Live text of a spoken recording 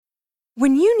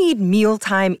When you need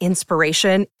mealtime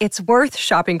inspiration, it's worth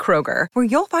shopping Kroger, where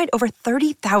you'll find over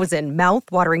 30,000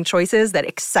 mouth-watering choices that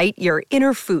excite your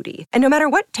inner foodie. And no matter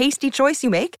what tasty choice you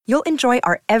make, you'll enjoy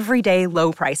our everyday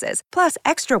low prices, plus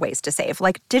extra ways to save,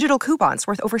 like digital coupons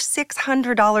worth over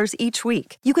 $600 each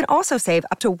week. You can also save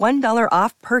up to $1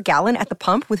 off per gallon at the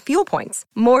pump with fuel points.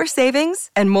 More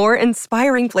savings and more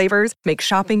inspiring flavors make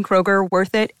shopping Kroger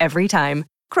worth it every time.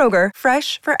 Kroger,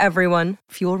 fresh for everyone.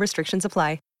 Fuel restrictions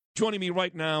apply. Joining me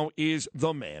right now is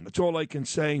the man. That's all I can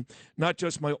say. Not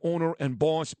just my owner and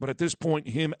boss, but at this point,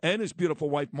 him and his beautiful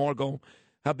wife, Margot,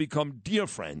 have become dear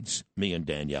friends, me and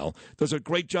Danielle. Does a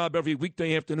great job every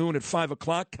weekday afternoon at 5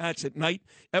 o'clock, Cats at night.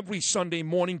 Every Sunday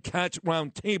morning, Cats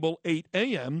Round Table, 8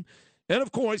 a.m. And,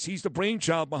 of course, he's the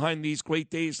brainchild behind these great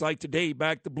days like today,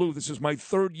 Back to Blue. This is my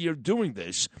third year doing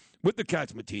this with the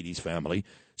Catsimatidis family.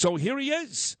 So here he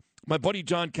is, my buddy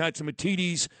John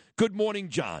Catsimatidis. Good morning,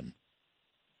 John.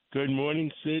 Good morning,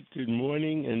 Sid. Good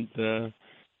morning. And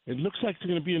it looks like it's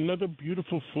going to be another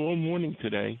beautiful fall morning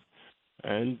today.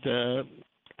 And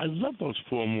I love those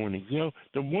fall mornings. You know,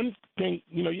 the one thing,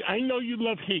 I know you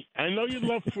love heat. I know you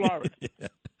love Florida. Yeah.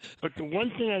 But the one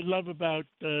thing I love about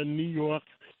New York,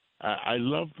 I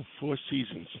love the four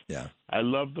seasons. Yeah. I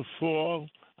love the fall.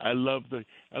 I love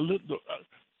I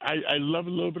love a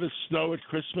little bit of snow at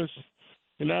Christmas.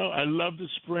 I love the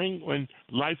spring when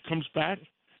life comes back.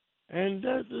 And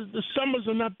the summers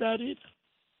are not bad either.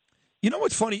 You know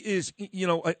what's funny is,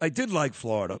 I did like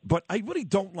Florida, but I really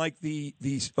don't like the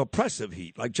oppressive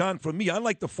heat. Like, John, for me, I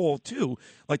like the fall, too.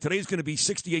 Like, today's going to be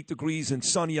 68 degrees and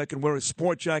sunny. I can wear a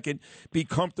sport jacket, be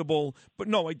comfortable. But,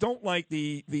 no, I don't like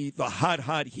the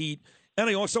hot heat. And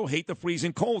I also hate the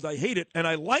freezing cold. I hate it. And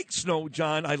I like snow,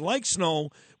 John. I like snow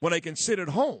when I can sit at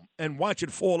home and watch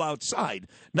it fall outside,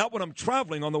 not when I'm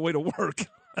traveling on the way to work.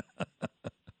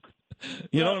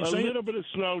 You know what I'm saying? A little bit of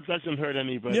snow doesn't hurt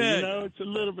anybody. Yeah. It's a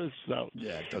little bit of snow.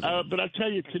 Yeah, it doesn't. But I'll tell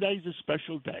you, today's a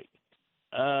special day.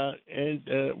 And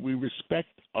we respect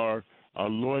our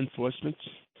law enforcement.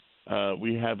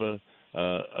 We have a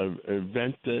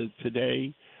event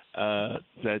today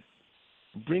that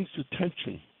brings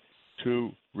attention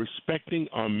to respecting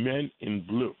our men in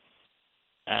blue.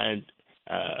 And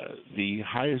the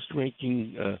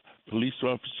highest-ranking police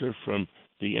officer from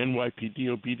the NYPD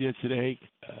will be there today,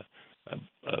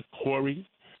 Corey,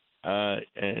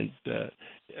 and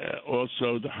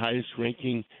also the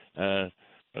highest-ranking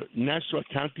Nassau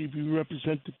County will be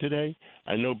represented today.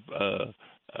 I know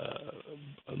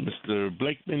Mr.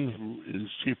 Blakeman, who is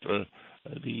chief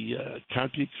the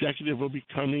county executive, will be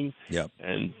coming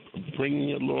and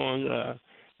bringing along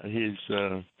his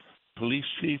police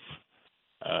chief,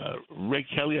 Ray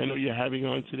Kelly. I know you're having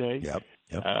on today. Yep.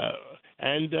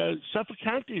 And Suffolk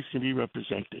County is going to be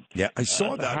represented. Yeah, I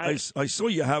saw that. I saw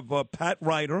you have Pat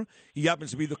Ryder. He happens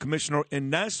to be the commissioner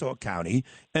in Nassau County.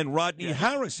 And Rodney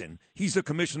Harrison. He's the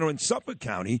commissioner in Suffolk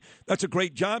County. That's a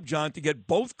great job, John, to get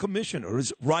both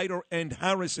commissioners, Ryder and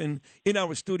Harrison, in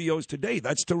our studios today.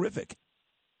 That's terrific.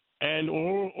 And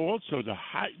also the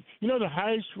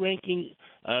highest-ranking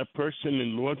person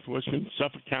in law enforcement in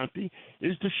Suffolk County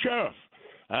is the sheriff,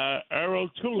 Errol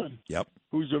Tulin. Yep.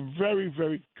 Who's a very,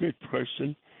 very good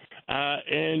person.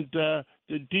 And the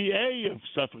DA of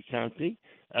Suffolk County,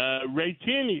 Ray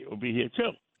Tierney, will be here,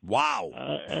 too. Wow.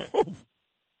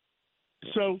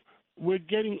 So we're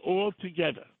getting all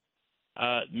together.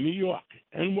 New York,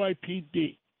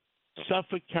 NYPD,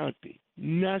 Suffolk County,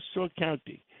 Nassau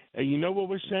County. And you know what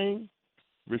we're saying?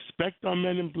 Respect our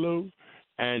men in blue,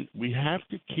 and we have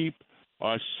to keep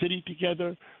our city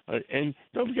together. And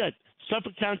don't forget,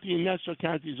 Suffolk County and Nassau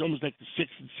County is almost like the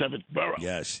 6th and 7th borough.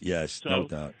 Yes, so, no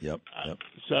doubt. Yep.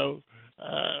 So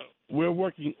we're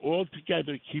working all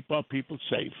together to keep our people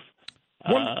safe.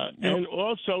 And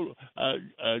also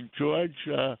George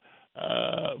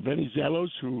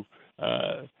Venizelos, who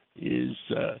is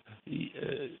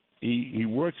he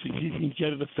works and keeping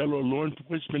together the Federal Law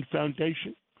Enforcement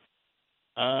Foundation.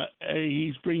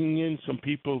 He's bringing in some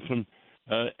people from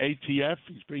ATF.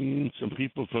 He's bringing in some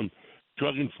people from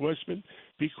drug enforcement,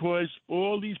 because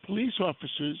all these police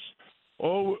officers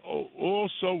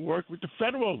also work with the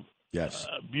federal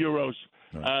bureaus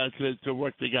to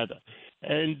work together.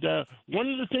 And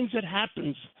one of the things that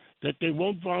happens that they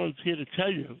won't volunteer to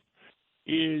tell you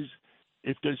is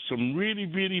if there's some really,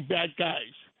 really bad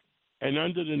guys, and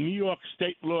under the New York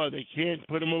state law they can't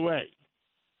put them away,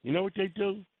 you know what they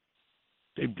do?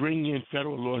 They bring in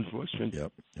federal law enforcement,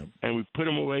 and we put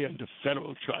them away under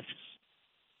federal charges.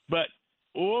 But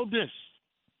all this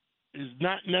is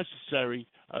not necessary.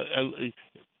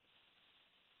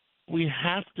 We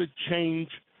have to change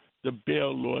the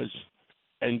bail laws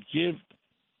and give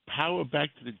power back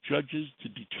to the judges to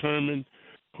determine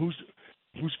who's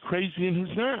crazy and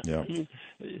who's not. Yeah. I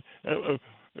mean,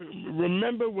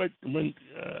 remember when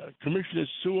Commissioner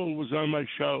Sewell was on my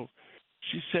show?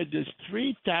 She said there's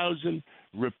 3,000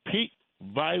 repeat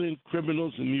violent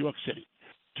criminals in New York City.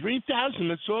 3,000,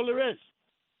 that's all there is.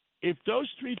 If those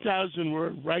 3,000 were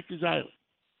at Rikers Island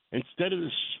instead of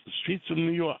the streets of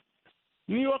New York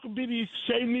would be the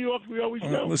same New York we always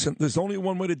know. Listen, there's only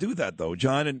one way to do that, though,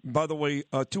 John. And by the way,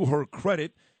 to her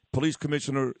credit, Police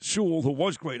Commissioner Sewell, who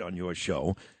was great on your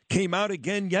show, came out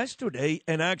again yesterday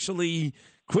and actually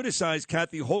criticized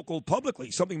Kathy Hochul publicly,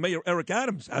 something Mayor Eric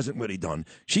Adams hasn't really done.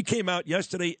 She came out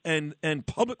yesterday and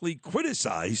publicly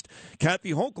criticized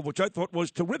Kathy Hochul, which I thought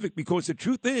was terrific, because the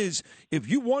truth is, if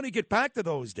you want to get back to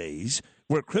those days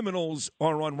where criminals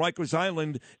are on Rikers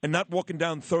Island and not walking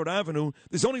down 3rd Avenue,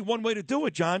 there's only one way to do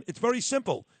it, John. It's very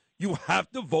simple. You have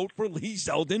to vote for Lee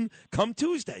Zeldin come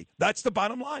Tuesday. That's the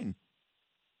bottom line.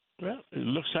 Well, it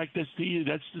looks like that's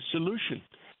the solution.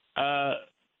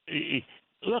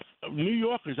 Look, New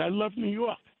Yorkers, I love New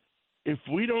York. If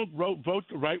we don't vote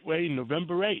the right way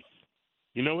November 8th,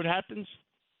 you know what happens?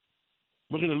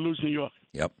 We're going to lose New York.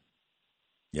 Yep.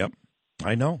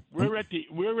 I know. We're at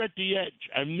the edge.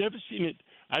 I've never seen it.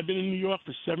 I've been in New York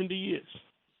for 70 years.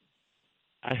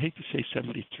 I hate to say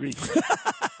 73.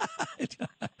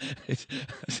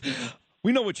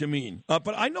 We know what you mean.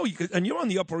 But I know, and you're on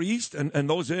the Upper East and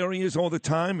those areas all the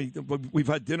time. We've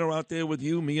had dinner out there with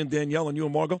you, me and Danielle, and you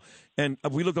and Margot, and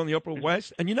we lived on the Upper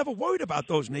West, and you never worried about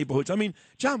those neighborhoods. I mean,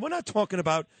 John, we're not talking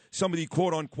about some of the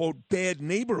quote-unquote bad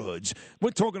neighborhoods.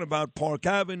 We're talking about Park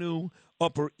Avenue,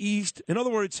 Upper East. In other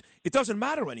words, it doesn't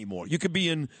matter anymore. You can be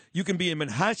in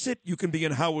Manhasset. You can be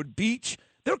in Howard Beach.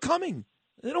 They're coming.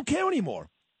 They don't care anymore.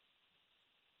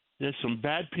 There's some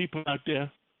bad people out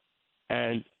there,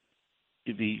 and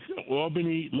the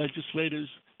Albany legislators,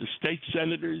 the state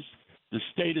senators, the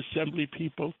state assembly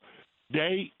people,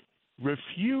 they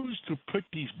refuse to put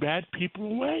these bad people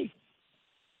away.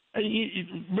 And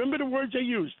remember the words they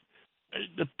used.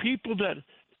 The people that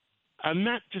are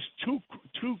not just two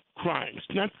crimes,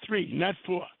 not 3, not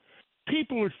 4.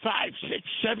 People with 5, 6,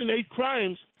 7, 8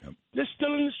 crimes, yep. They're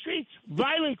still in the streets.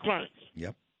 Violent crimes.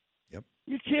 Yep.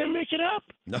 You can't make it up.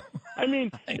 No. I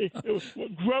mean,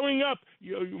 growing up,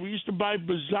 we used to buy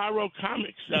Bizarro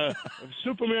comics,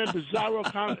 Superman Bizarro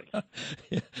comics.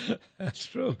 Yeah, that's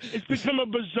true. It's become a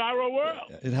bizarro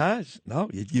world. It has. No,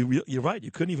 you're right.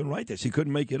 You couldn't even write this. You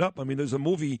couldn't make it up. I mean, there's a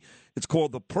movie, it's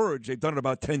called The Purge. They've done it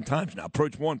about 10 times now.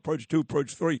 Purge 1, Purge 2,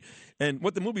 Purge 3. And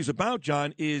what the movie's about,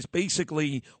 John, is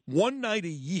basically one night a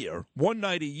year,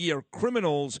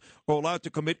 criminals are allowed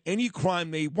to commit any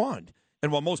crime they want.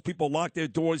 And while most people lock their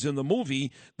doors in the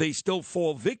movie, they still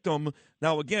fall victim.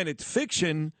 Now, again, it's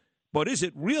fiction, but is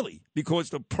it really?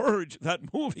 Because The Purge,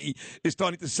 that movie, is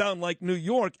starting to sound like New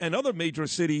York and other major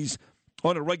cities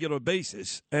on a regular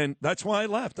basis. And that's why I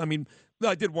left. I mean,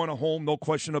 I did want a home, no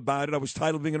question about it. I was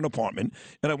tired of living in an apartment,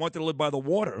 and I wanted to live by the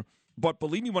water. But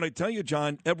believe me when I tell you,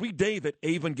 John, every day that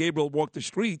Ava and Gabriel walked the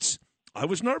streets, I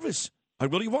was nervous. I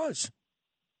really was.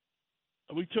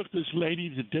 We took this lady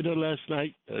to dinner last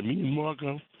night, me and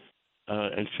Margot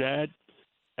and Chad,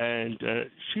 and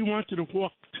she wanted to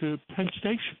walk to Penn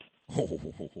Station.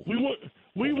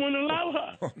 We wouldn't allow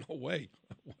her. Oh, no way.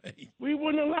 We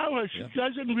wouldn't allow her. She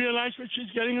doesn't realize what she's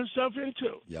getting herself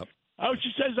into. Yep. Oh,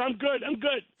 she says, I'm good.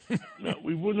 No,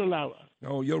 we wouldn't allow her.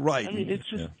 No, you're right. I mean, it's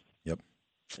just, Yep.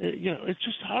 It's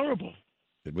just horrible.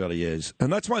 It really is.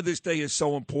 And that's why this day is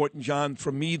so important, John.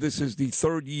 For me, this is the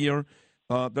 3rd year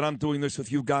that I'm doing this with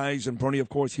you guys, and Bernie, of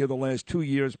course, here the last 2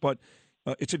 years. But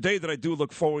it's a day that I do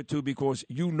look forward to because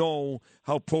you know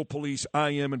how pro-police I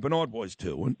am, and Bernard was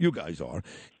too, and you guys are.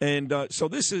 And so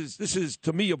this is,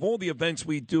 to me, of all the events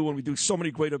we do, and we do so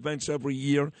many great events every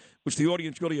year, which the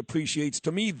audience really appreciates,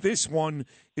 to me, this one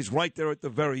is right there at the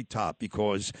very top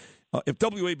because if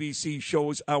WABC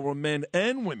shows our men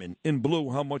and women in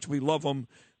blue how much we love them,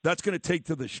 that's going to take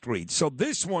to the streets. So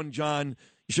this one, John,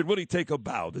 you should really take a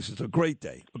bow. This is a great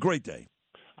day,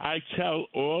 I tell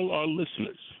all our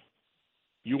listeners,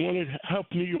 you want to help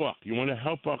New York, you want to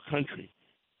help our country,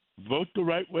 vote the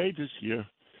right way this year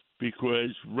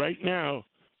because right now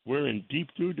we're in deep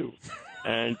doo-doo.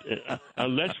 And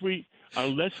unless we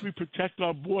protect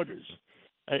our borders,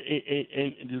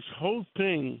 and this whole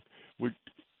thing with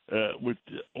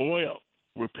oil,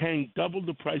 we're paying double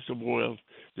the price of oil.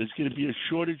 There's going to be a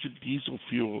shortage of diesel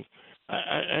fuel.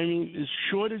 I mean, there's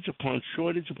shortage upon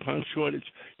shortage upon shortage.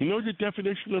 You know what the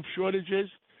definition of shortage is?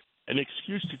 An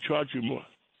excuse to charge you more.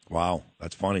 Wow,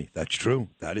 that's funny. That's true.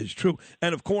 That is true.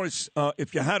 And, of course,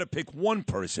 if you had to pick one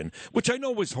person, which I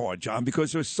know was hard, John,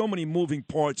 because there's so many moving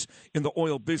parts in the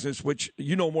oil business, which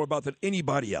you know more about than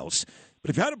anybody else. But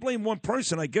if you had to blame one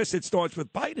person, I guess it starts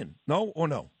with Biden. No or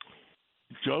no?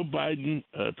 Joe Biden,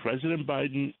 President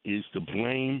Biden, is to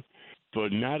blame for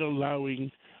not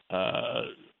allowing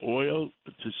oil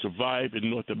to survive in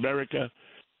North America,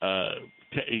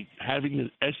 having the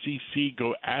SEC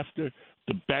go after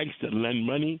the banks that lend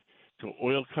money to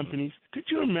oil companies. Could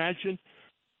you imagine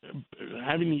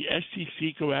having the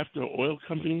SEC go after oil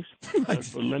companies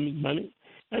for lending money?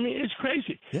 I mean, it's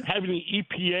crazy. Yeah. Having the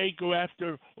EPA go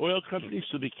after oil companies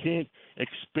so they can't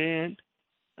expand.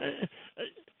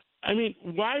 I mean,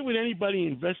 why would anybody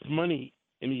invest money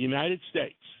in the United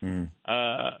States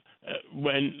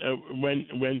when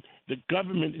the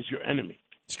government is your enemy?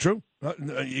 It's true.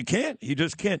 You can't. You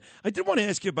just can't. I did want to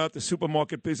ask you about the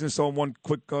supermarket business on one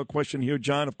quick question here,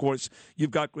 John. Of course,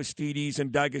 you've got Gristedes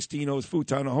and D'Agostino's, Food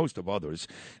Town, a host of others.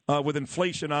 With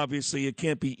inflation, obviously, it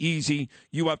can't be easy.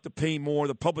 You have to pay more.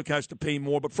 The public has to pay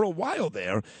more. But for a while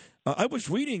there, I was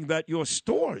reading that your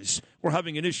stores were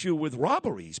having an issue with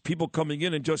robberies, people coming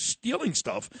in and just stealing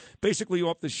stuff basically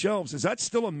off the shelves. Is that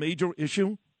still a major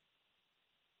issue?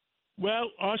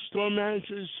 Well, our store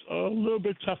managers are a little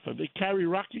bit tougher. They carry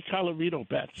Rocky Colavito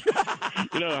bats.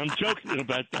 I'm joking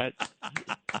about that.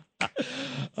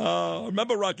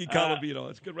 Remember Rocky Colavito.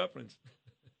 That's a good reference.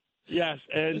 Yes,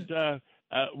 and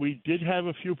we did have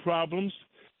a few problems.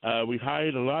 We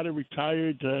hired a lot of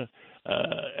retired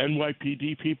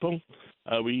NYPD people.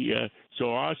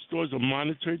 So our stores are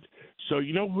monitored. So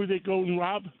you know who they go and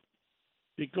rob?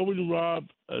 They go and rob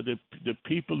the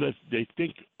people that they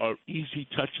think are easy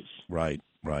touches. Right.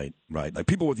 Like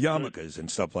people with yarmulkes and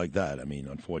stuff like that. I mean,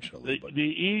 unfortunately. The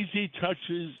easy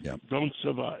touches don't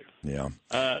survive. Yeah.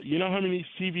 You know how many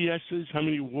CVS's, how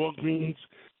many Walgreens,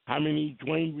 how many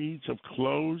Dwayne Reeds have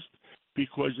closed?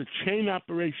 Because the chain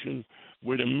operation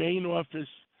where the main office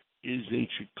is in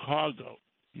Chicago.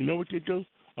 You know what they do?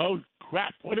 Oh,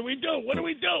 crap. What do we do?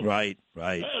 Right.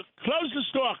 Close the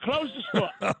store.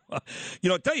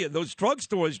 I'll tell you, those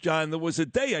drugstores, John, there was a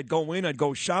day I'd go in, I'd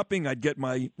go shopping, I'd get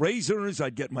my razors,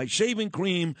 I'd get my shaving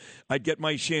cream, I'd get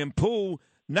my shampoo.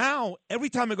 Now, every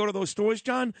time I go to those stores,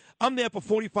 John, I'm there for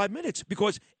 45 minutes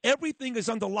because everything is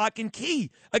under lock and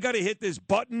key. I got to hit this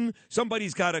button.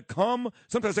 Somebody's got to come.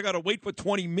 Sometimes I got to wait for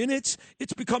 20 minutes.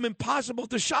 It's become impossible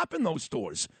to shop in those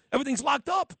stores. Everything's locked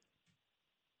up.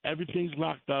 Everything's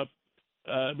locked up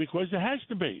because it has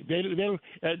to be. They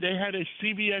had a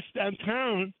CVS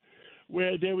downtown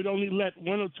where they would only let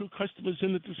one or two customers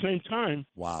in at the same time.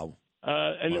 Wow.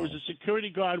 And there was a security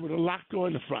guard with a locked door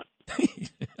in the front.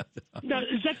 Now,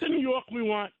 is that the New York we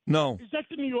want? No. Is that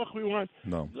the New York we want?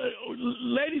 No.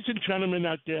 Ladies and gentlemen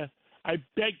out there, I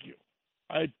beg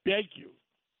you,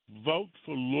 vote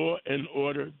for law and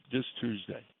order this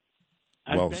Tuesday.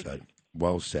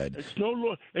 Well said. It's no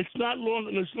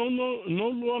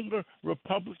longer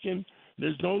Republican.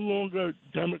 There's no longer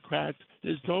Democrats.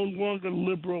 There's no longer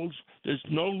liberals. There's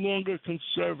no longer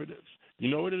conservatives. You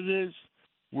know what it is?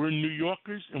 We're New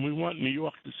Yorkers, and we want New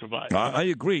York to survive. I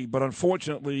agree, but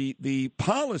unfortunately, the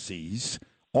policies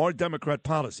are Democrat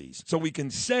policies. So we can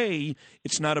say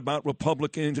it's not about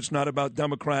Republicans, it's not about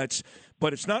Democrats,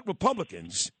 but it's not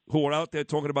Republicans who are out there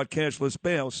talking about cashless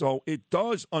bail. So it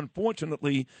does,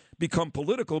 unfortunately, become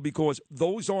political because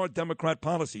those are Democrat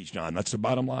policies, John. That's the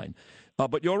bottom line.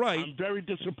 But you're right. I'm very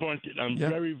disappointed.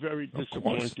 Very, very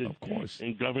disappointed of course.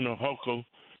 in Governor Hochul.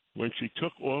 When she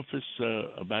took office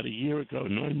about a year ago,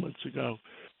 9 months ago,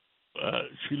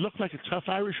 she looked like a tough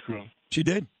Irish girl. She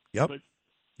did. Yep.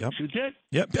 She did.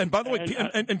 Yep. And by the way,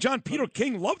 and John, Peter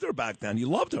King loved her back then. He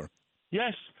loved her.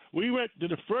 Yes. We went to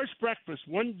the first breakfast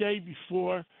one day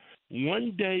before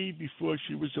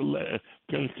she was going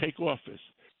to take office.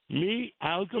 Me,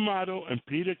 Al D'Amato, and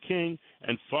Peter King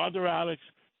and Father Alex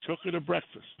took her to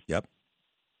breakfast. Yep.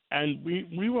 And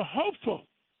we were hopeful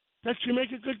that she'd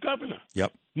make a good governor.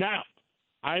 Yep. Now,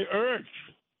 I urge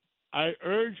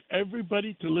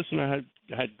everybody to listen. I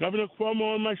had Governor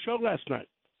Cuomo on my show last night,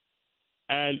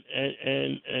 and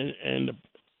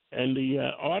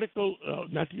the article,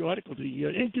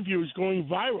 the interview is going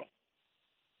viral.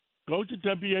 Go to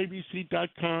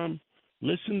WABC.com.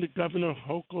 Listen to Governor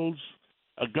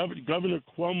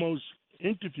Cuomo's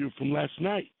interview from last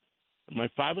night, my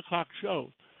 5 o'clock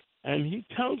show, and he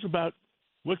tells about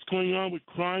what's going on with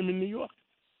crime in New York.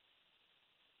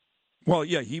 Well,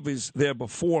 yeah, he was there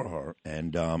before her,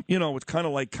 and, it's kind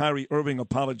of like Kyrie Irving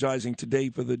apologizing today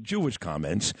for the Jewish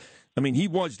comments. I mean, he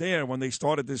was there when they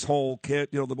started this whole,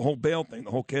 the whole bail thing,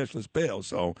 the whole cashless bail.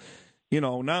 So,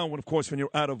 Now, of course, when you're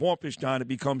out of office, John, it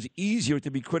becomes easier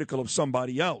to be critical of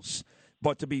somebody else.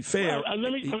 But to be fair,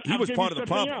 he was part of the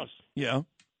problem. Else. Yeah.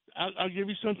 I'll give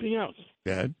you something else.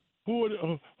 Go ahead. Who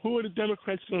are the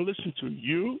Democrats going to listen to?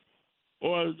 You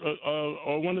or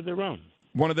one of their own?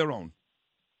 One of their own.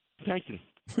 Thank you.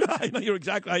 I know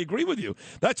I agree with you.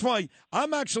 That's why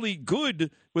I'm actually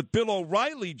good with Bill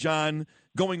O'Reilly, John,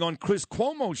 going on Chris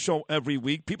Cuomo's show every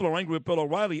week. People are angry with Bill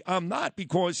O'Reilly. I'm not,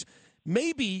 because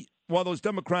maybe while those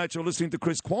Democrats are listening to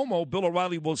Chris Cuomo, Bill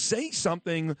O'Reilly will say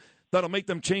something that'll make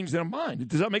them change their mind.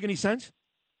 Does that make any sense?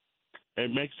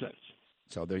 It makes sense.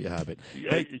 So there you have it.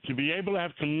 Hey, to be able to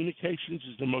have communications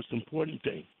is the most important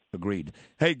thing. Agreed.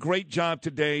 Hey, great job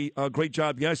today. Great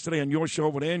job yesterday on your show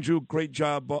with Andrew. Great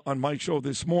job on my show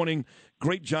this morning.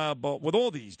 Great job with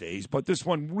all these days. But this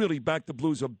one really, Back to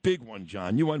Blues, a big one,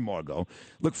 John. You and Margot.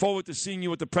 Look forward to seeing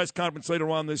you at the press conference later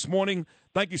on this morning.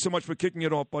 Thank you so much for kicking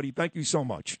it off, buddy. Thank you so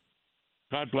much.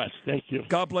 God bless. Thank you.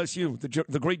 God bless you.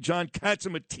 The great John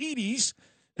Catsimatidis.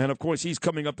 And, of course, he's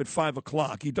coming up at 5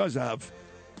 o'clock. He does have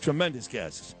tremendous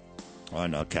guests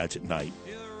on Cats at Night.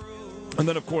 And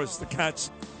then, of course, the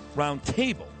Cats Round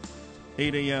Table,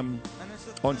 8 a.m.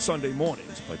 on Sunday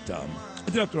mornings. But I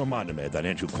did have to remind him that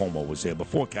Andrew Cuomo was there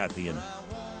before Kathy, and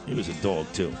he was a dog,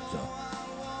 too.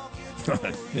 So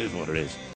it is what it is.